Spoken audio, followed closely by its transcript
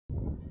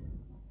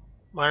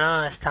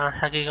Bueno, estamos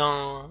aquí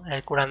con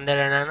el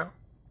curandero enano.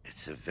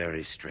 It's a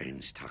very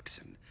strange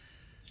toxin.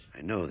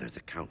 I know there's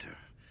a counter,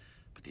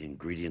 but the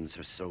ingredients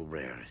are so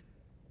rare,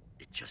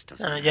 it just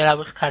doesn't Bueno, matter. yo la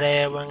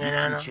buscaré, buen If you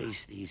can enano.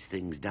 chase these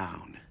things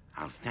down,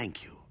 I'll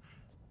thank you,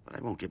 but I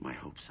won't get my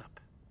hopes up.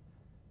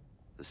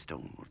 The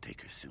stone will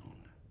take her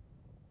soon.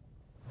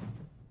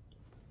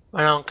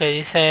 Bueno, aunque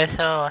dice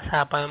eso, o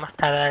sea, podemos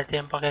tardar el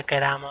tiempo que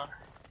queramos.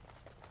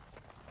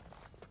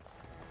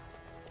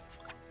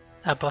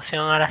 La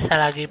poción ahora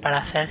sale aquí para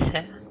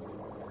hacerse.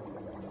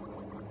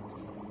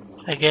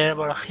 Requiere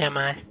herbología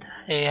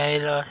maestra. Y ahí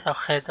los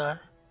objetos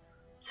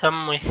son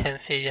muy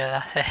sencillos de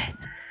hacer.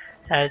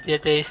 O sea, el tío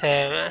te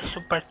dice, es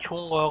súper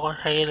chungo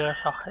conseguir los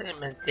objetos.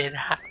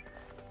 Mentira.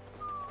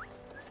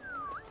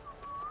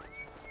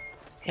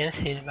 ¿Quién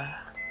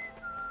silba?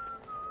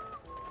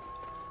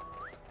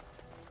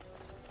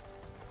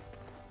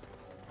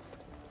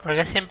 ¿Por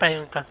qué siempre hay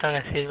un tonto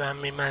que silba en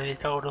mi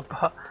maldito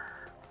grupo?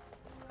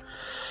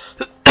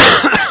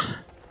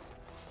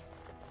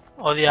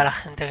 Odio a la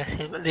gente que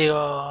silba.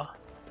 Digo,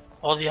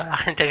 odio a la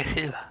gente que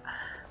silba.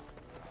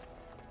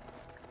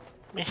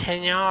 Mi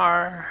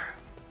señor.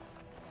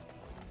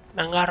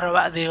 Vengo a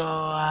robar, digo,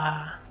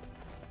 a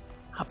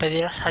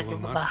pediros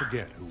ayuda.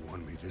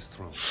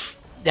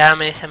 Ya no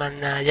me dice más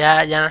nada,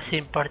 ya no es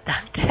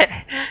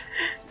importante.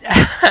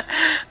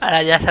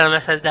 Ahora ya solo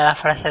me suelta la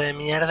frase de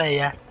mierda y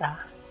ya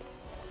está.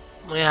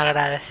 Muy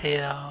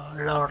agradecido,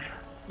 Lord.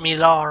 Mi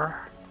Lord.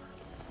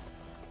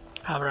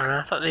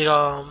 Cabronazo,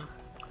 digo...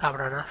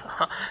 Cabronazo.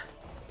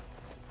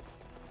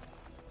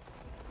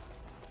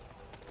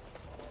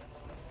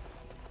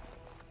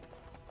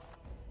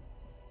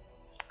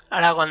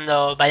 Ahora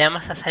cuando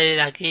vayamos a salir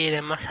de aquí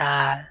iremos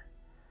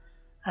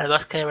al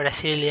bosque de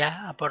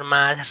Brasilia a por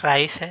más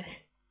raíces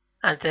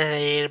antes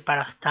de ir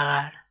para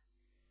Ostagar.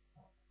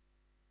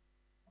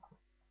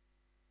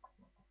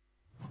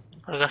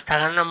 Porque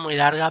Ostagar no es muy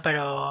larga,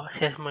 pero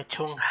sí es muy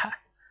chunga.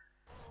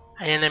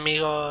 Hay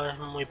enemigos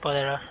muy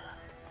poderosos.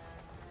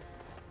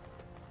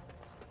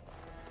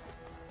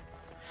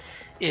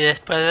 Y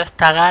después de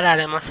Ostagar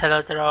haremos el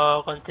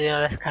otro contenido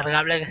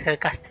descargable, que es el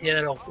castillo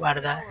de los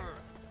guardas.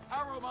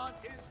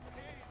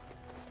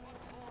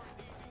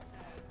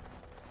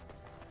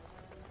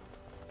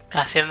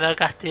 Haciendo el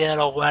castillo de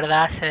los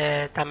guardas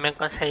también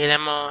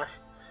conseguiremos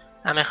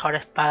la mejor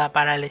espada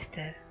para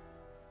Lister.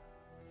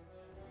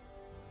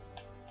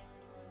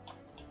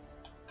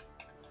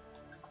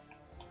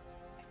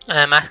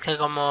 Además que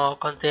como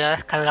contenido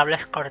descargable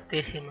es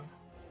cortísimo.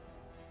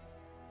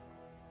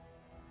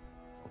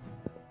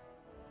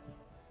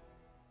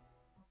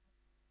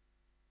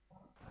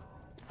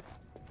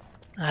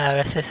 A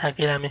ver si es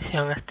aquí la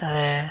misión esta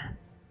de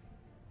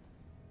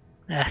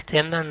las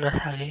tiendas, no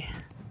es aquí.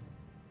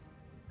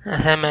 No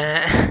sé,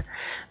 me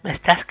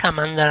está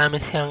escamando la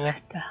misión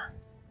esta.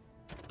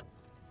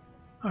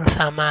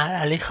 Orzammar,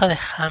 al hijo de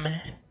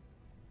Hammer.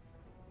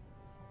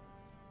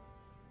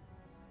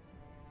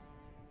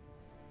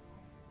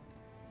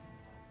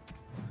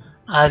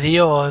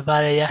 Adiós,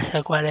 vale, ya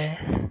sé cuál es.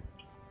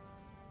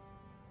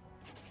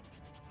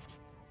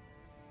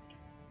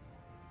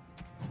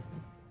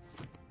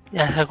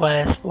 Ya sé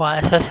cuál es. Buah,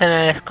 eso es en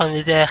el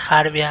escondite de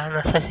Harbia.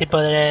 No sé si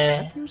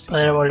podré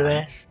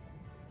volver.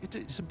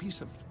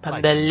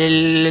 Pan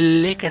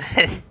del líquido.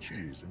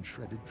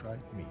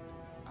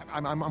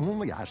 I'm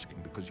only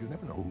asking because you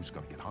never know who's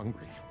going to get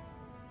hungry.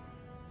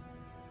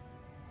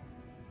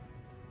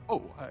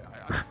 Oh,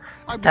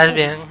 I Estás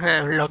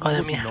bien, loco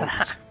de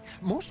mierda.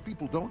 Most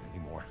people don't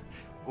anymore.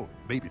 Or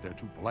maybe they're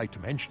too polite to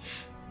mention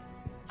it.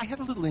 I had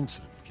a little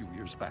incident a few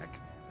years back.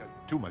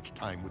 Too much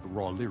time with the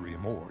raw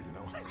lyrium ore, you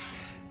know.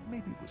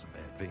 Maybe it was a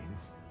bad thing.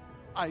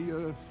 I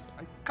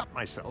cut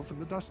myself and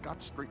the dust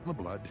got straight in the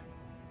blood.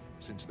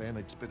 Since then,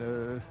 it's been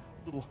a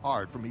little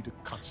hard for me to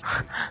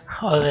concentrate.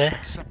 Joder.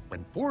 Except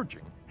when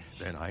forging,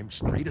 then I'm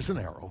straight as an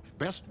arrow.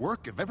 Best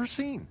work I've ever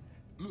seen.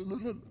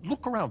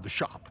 Look around the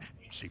shop.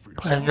 See for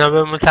yourself. Pues no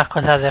veo muchas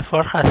cosas de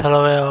forja,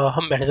 solo veo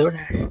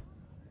verduras.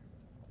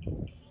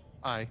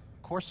 Aye,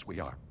 of course we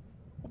are.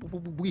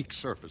 Weak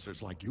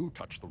surfacers like you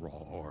touch the raw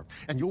ore,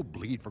 and you'll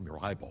bleed from your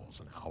eyeballs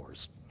in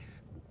hours.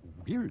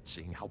 Weird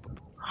seeing how...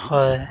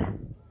 Joder.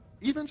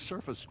 Even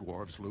surface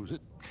dwarves lose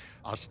it.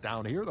 Us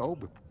down here, though,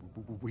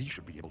 we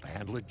should be able to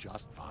handle it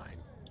just fine.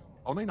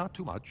 Only not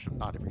too much,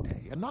 not every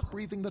day, and not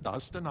breathing the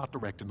dust and not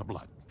direct in the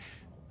blood.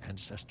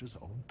 Ancestors'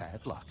 own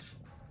bad luck.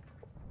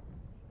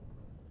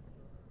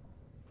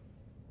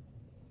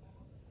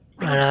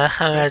 Bueno,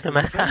 déjame ver tu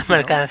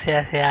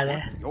mercancía si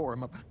Ale.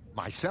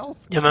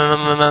 Yo me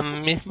mamo a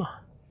mí mismo.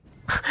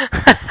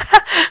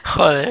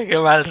 Joder, qué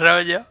mal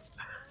rollo.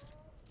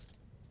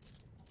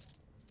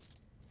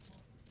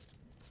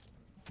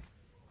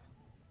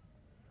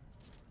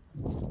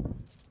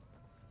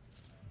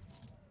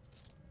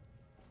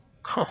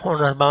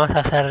 Nos vamos a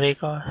hacer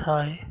ricos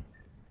hoy.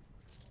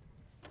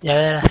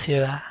 Llave de la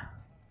ciudad.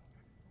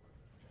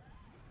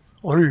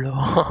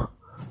 ¡Hola!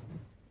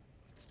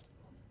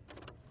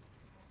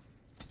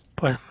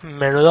 Pues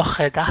menudo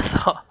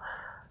jetazo.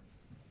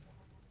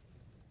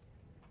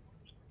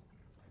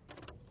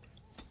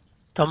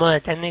 Tomo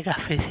de técnica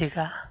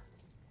física.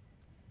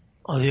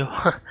 Odio.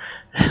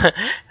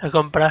 Lo he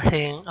comprado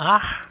sin...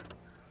 ¡Ah!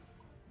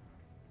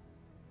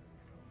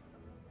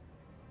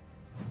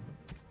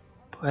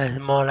 Pues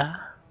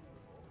mola.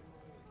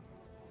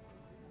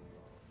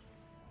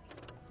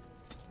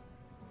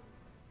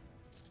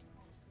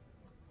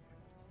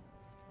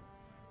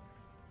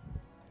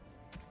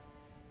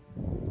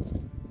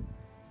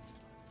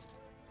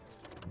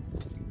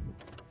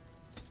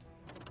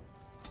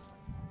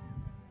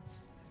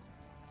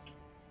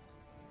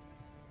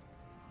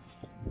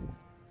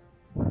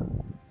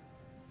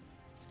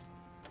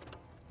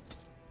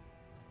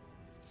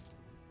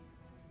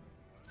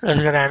 Los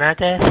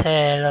granates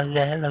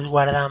los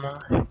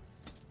guardamos.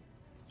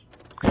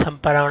 Son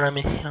para una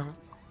misión.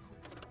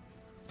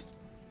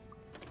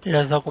 Y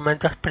los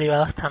documentos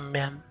privados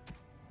también.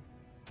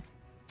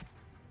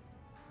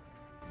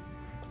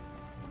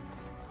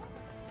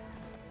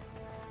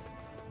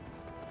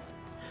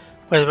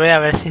 Pues voy a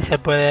ver si se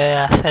puede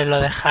hacer lo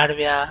de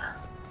Harvia.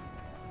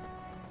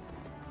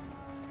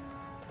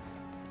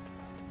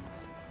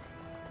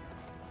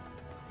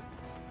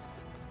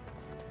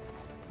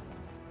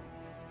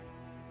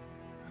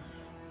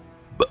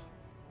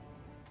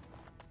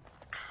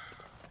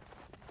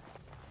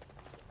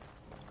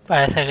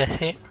 Parece que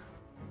sí.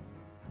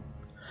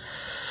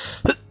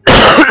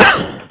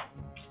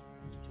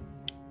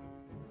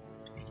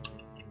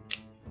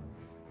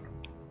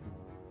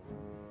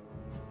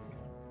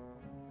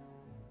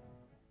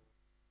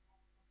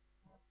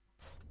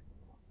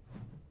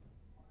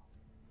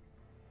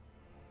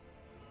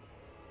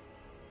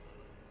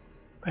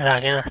 Pero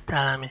aquí no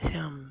está la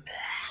misión.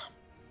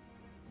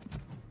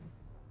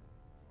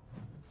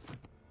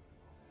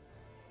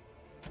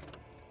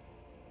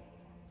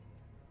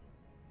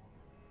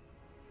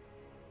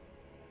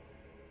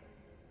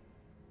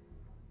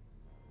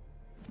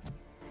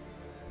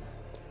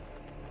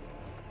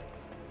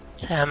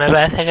 O sea, me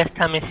parece que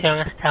esta misión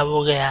está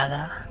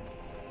bugueada.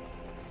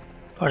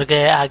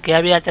 Porque aquí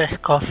había 3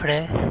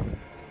 cofres.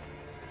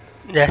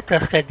 De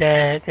estos que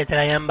te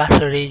traían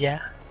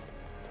basurilla.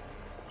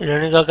 Y lo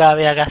único que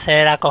había que hacer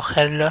era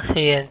cogerlos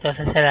y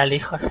entonces el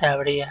alijo se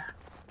abría.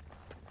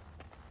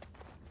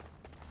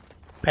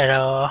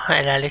 Pero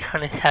el alijo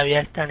ni se ha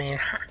abierto ni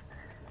nada.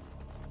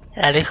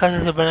 El alijo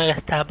se supone que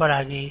está por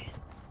aquí.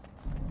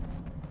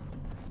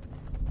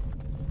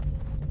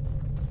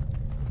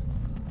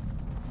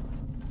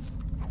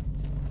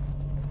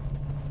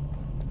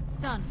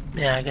 Done.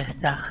 Mira, aquí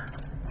está.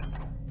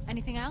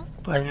 Anything else?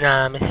 Pues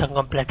nada, misión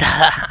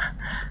completada.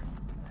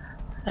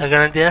 Lo que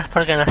no entiendo es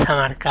por qué no se ha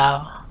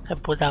marcado. Qué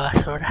puta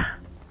basura.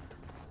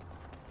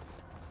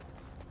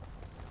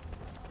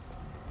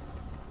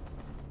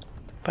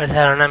 Pues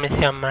será una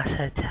misión más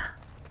hecha.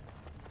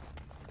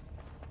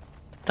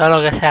 Todo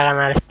lo que sea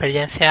ganar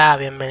experiencia,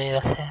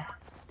 bienvenido sea.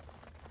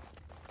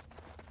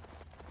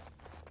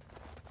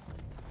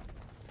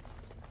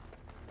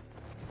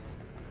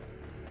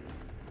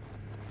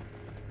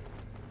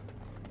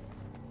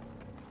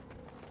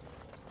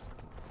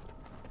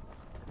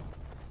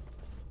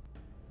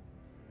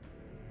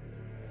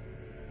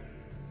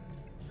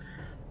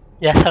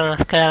 Ya solo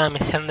nos queda la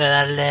misión de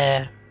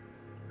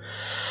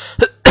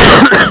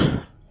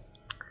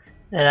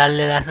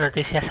darle las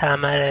noticias a la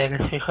madre de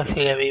que su hijo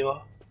sigue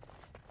vivo.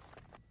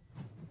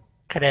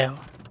 Creo.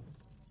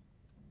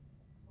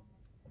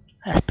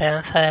 La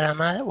esperanza de la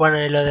madre. Bueno,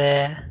 y lo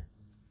de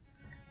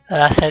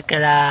hacer que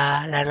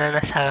la nana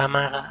se haga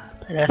maga.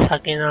 Pero eso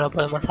aquí no lo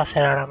podemos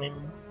hacer ahora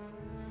mismo.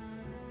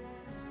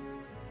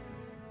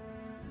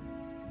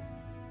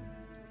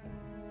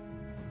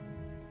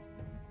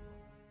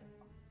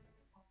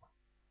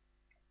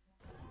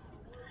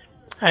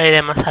 Ahora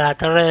iremos a la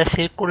torre del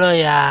círculo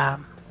y a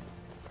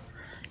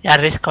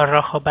risco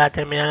rojo para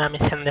terminar la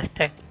misión de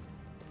este.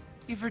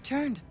 You've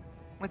returned.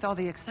 With all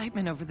the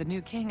excitement over the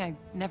new king, I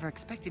never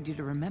expected you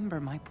to remember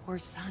my poor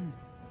son.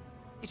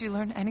 Did you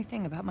learn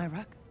anything about my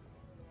ruck?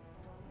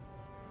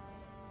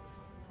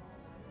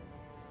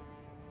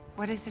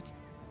 What is it?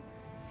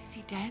 Is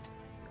he dead?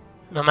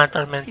 No me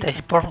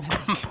atormentéis,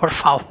 por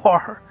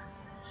favor.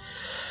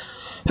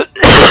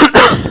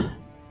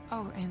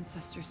 Oh,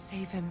 ancestors,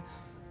 save him.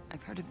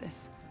 I've heard of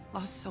this.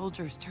 Lost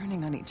soldiers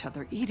turning on each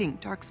other, eating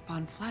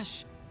darkspawn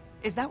flesh.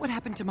 Is that what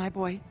happened to my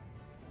boy?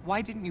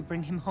 Why didn't you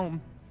bring him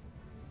home?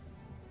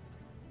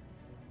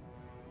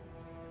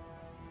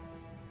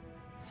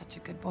 Such a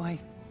good boy.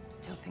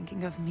 Still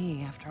thinking of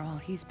me after all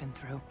he's been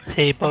through.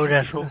 Sí, pobre I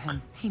have to go to Rook.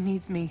 him. He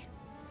needs me.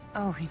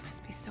 Oh, he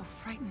must be so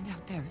frightened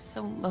out there,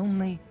 so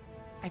lonely.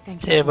 I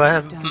thank Sí, you for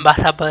what pues you've done. vas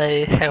a poder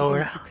ir Even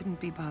seguro. if you couldn't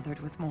be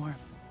bothered with more.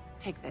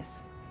 Take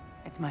this.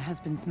 It's my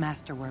husband's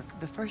masterwork,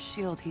 the first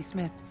shield he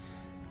smithed.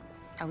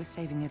 I was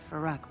saving it for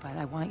Ruck, but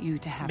I want you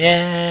to have it.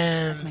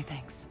 As my Bien.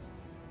 thanks.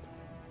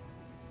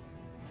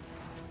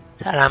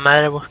 O sea, la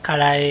madre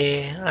buscará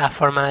ahí la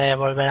forma de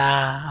volver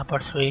a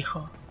por su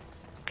hijo.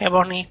 ¡Qué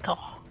bonito!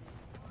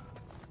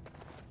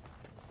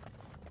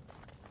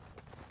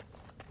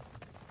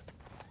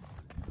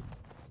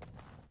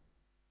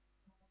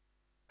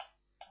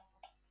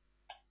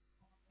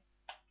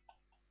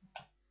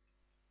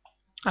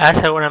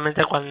 Ahora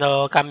seguramente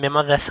cuando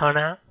cambiemos de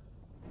zona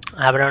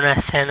habrá una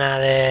escena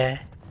de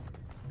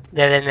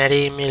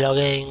Denerim y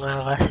Loghain o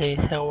algo así,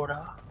 seguro.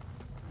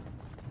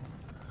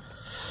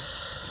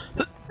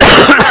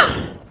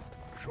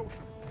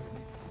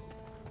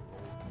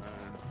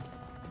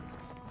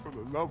 For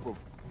the love of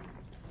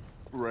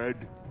bread,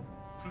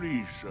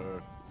 please,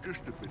 sir,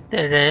 just a bit.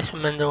 Tenéis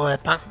un mendigo de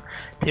pan.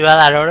 Te iba a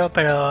dar oro,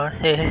 pero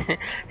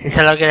si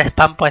solo quieres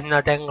pan, pues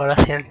no tengo, lo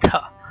siento.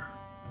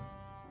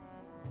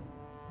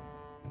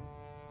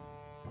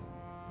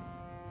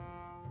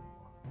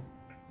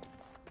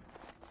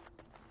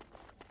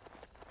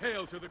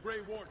 Hail to the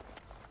Grey Warden.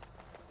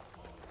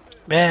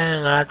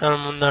 Bien, ahora todo el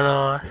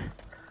mundo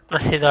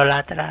nos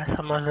idolatra,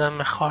 somos los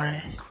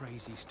mejores.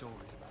 Crazy story.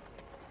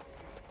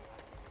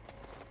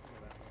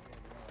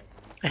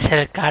 Es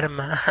el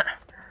karma.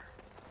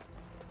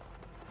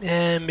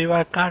 Bien, viva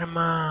el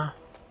karma.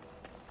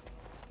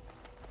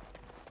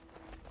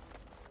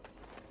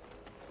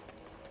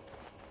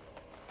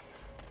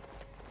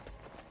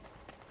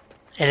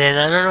 El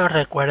enano no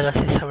recuerdo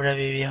si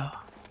sobrevivió.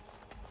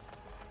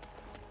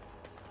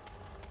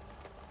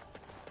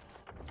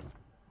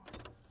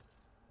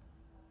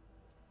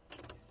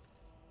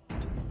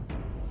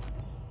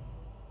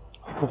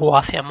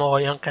 Hacía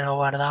mogollón que no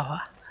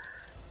guardaba.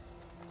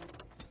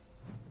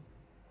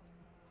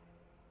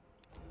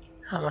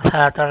 Vamos a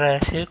la torre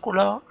de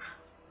círculo.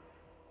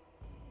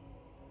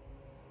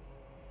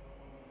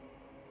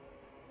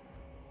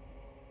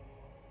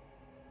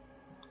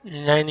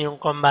 No hay ni un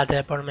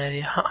combate por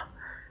medio.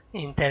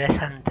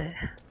 Interesante.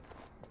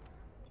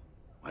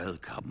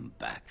 Welcome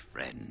back,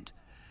 friend.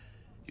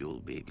 You'll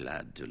be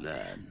glad to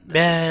learn that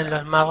Bien, the los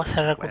circle magos is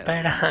se well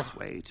recuperan. on its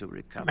way to En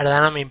recovery.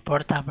 verdad no me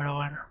importa, pero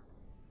bueno.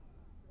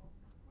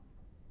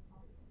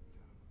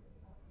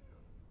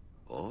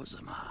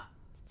 Orzammar,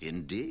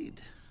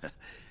 indeed.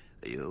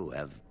 You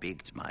have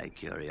piqued my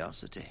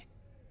curiosity.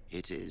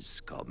 It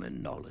is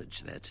common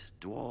knowledge that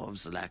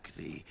dwarves lack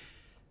the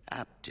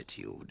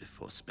aptitude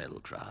for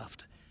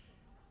spellcraft.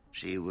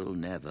 She will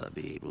never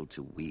be able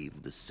to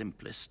weave the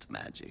simplest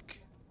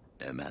magic,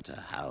 no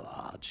matter how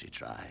hard she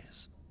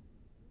tries.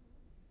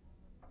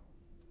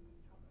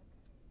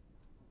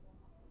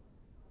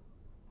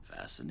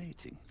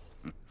 Fascinating.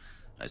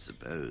 I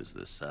suppose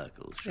the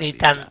circle should Y be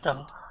tanto.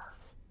 flattered.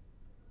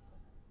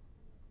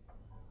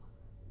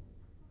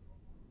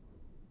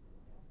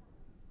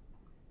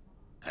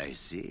 I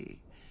see.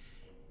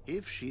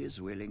 If she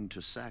is willing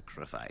to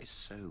sacrifice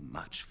so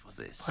much for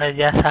this, Pues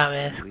ya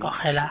sabes, then we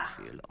cógela.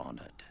 should feel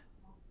honored.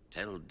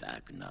 Tell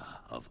Dagna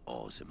of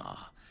Orzammar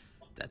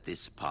that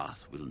this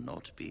path will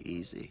not be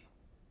easy.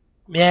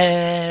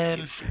 Bien.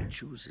 If she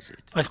chooses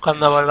it, Pues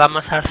cuando then she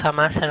volvamos is a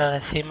Orzammar se lo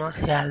welcome here at decimos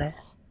the y ale.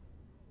 circle.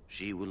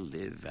 She will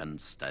live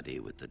and study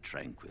with the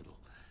tranquil,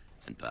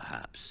 and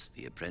perhaps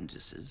the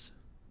apprentices,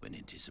 when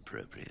it is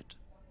appropriate.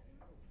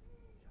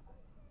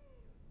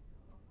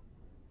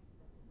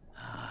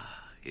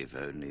 If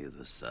only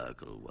the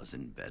circle was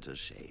in better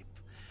shape.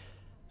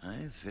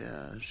 I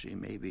fear she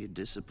may be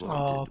disappointed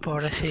Oh,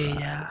 when she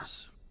pobrecilla.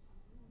 arrives.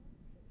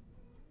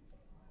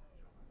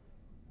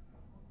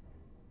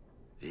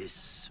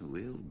 This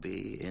will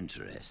be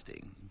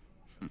interesting.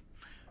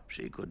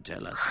 She could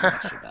tell us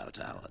much about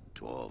our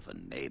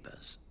dwarven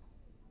neighbors.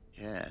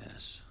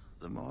 Yes,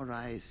 the more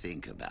I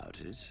think about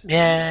it, the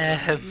more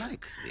I Bien.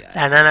 like the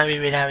La idea. nana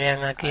vivirá bien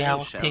aquí,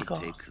 I shall Agustico.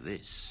 take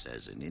this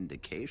as an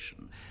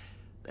indication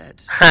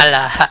that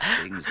Ala,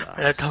 perhaps things me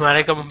are lo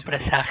tomaré como un starting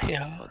to look up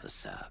presagio. for the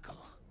circle.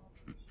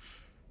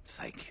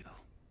 Thank you.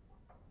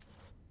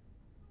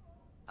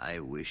 I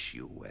wish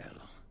you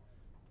well.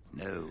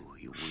 Know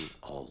you will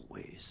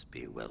always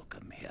be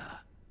welcome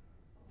here.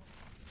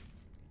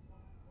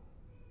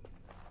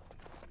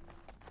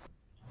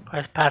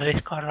 Pues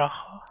parrisco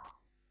rojo.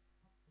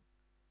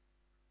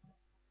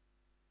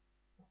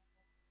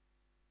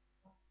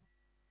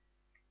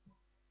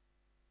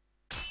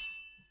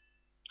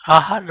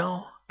 Ah,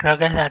 no. Creo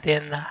que es la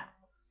tienda.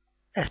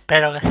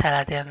 Espero que sea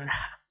la tienda.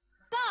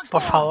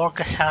 Por favor,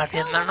 que sea la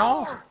tienda.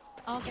 No.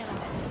 I'll get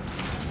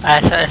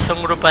on it. Es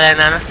un grupo de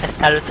enanos que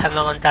está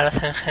luchando contra los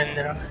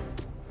engendros.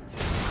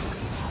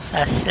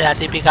 Es la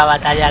típica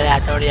batalla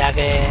aleatoria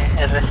que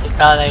el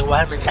resultado da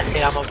igual mientras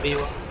sigamos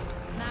vivos.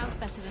 Now's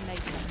better than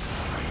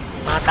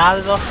later.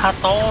 ¡Matadlos a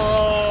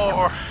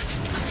todos!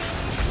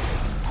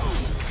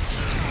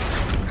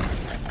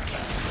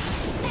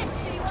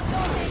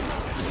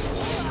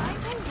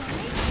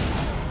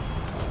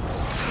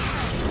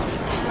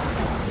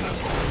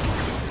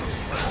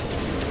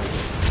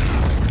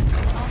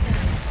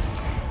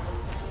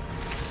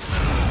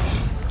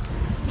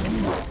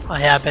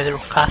 Vaya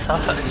pedruscazos.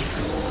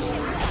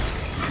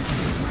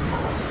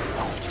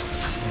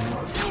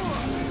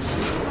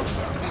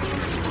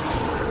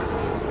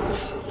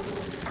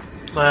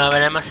 Bueno,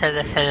 veremos el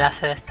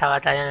desenlace de esta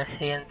batalla en el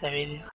siguiente vídeo.